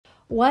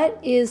What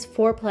is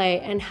foreplay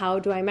and how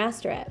do I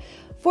master it?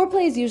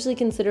 Foreplay is usually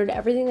considered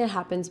everything that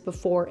happens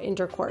before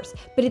intercourse,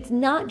 but it's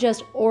not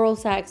just oral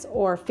sex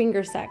or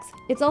finger sex.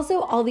 It's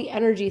also all the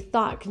energy,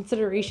 thought,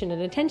 consideration,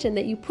 and attention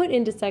that you put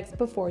into sex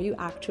before you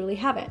actually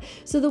have it.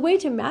 So the way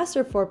to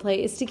master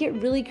foreplay is to get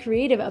really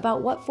creative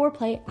about what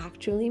foreplay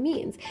actually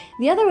means.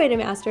 The other way to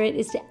master it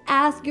is to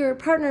ask your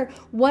partner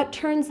what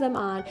turns them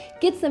on,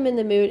 gets them in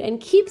the mood, and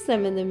keeps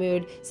them in the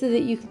mood so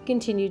that you can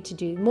continue to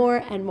do more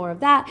and more of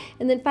that.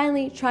 And then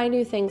finally, try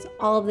new things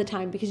all of the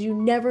time because you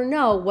never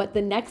know what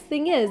the next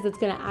thing is that's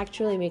going to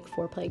actually make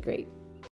foreplay great.